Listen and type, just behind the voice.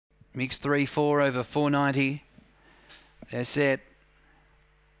Mix 3-4 over 490. They're set.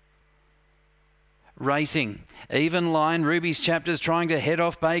 Racing. Even line. Ruby's Chapters trying to head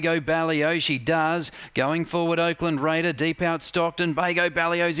off Bago Ballio. She does. Going forward, Oakland Raider. Deep out Stockton. Bago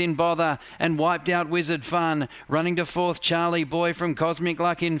Ballio's in bother. And wiped out Wizard Fun. Running to fourth, Charlie Boy from Cosmic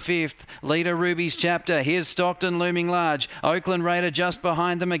Luck in fifth. Leader Ruby's Chapter. Here's Stockton looming large. Oakland Raider just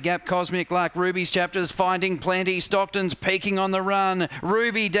behind them. A gap Cosmic Luck. Ruby's Chapter's finding plenty. Stockton's peaking on the run.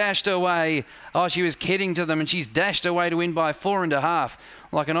 Ruby dashed away. Oh, she was kidding to them and she's dashed away to win by 4.5.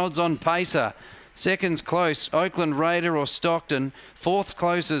 Like an odds-on pacer. Second's close, Oakland Raider or Stockton. Fourth's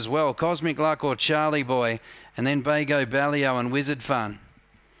close as well, Cosmic Luck or Charlie Boy. And then Bago Ballio and Wizard Fun.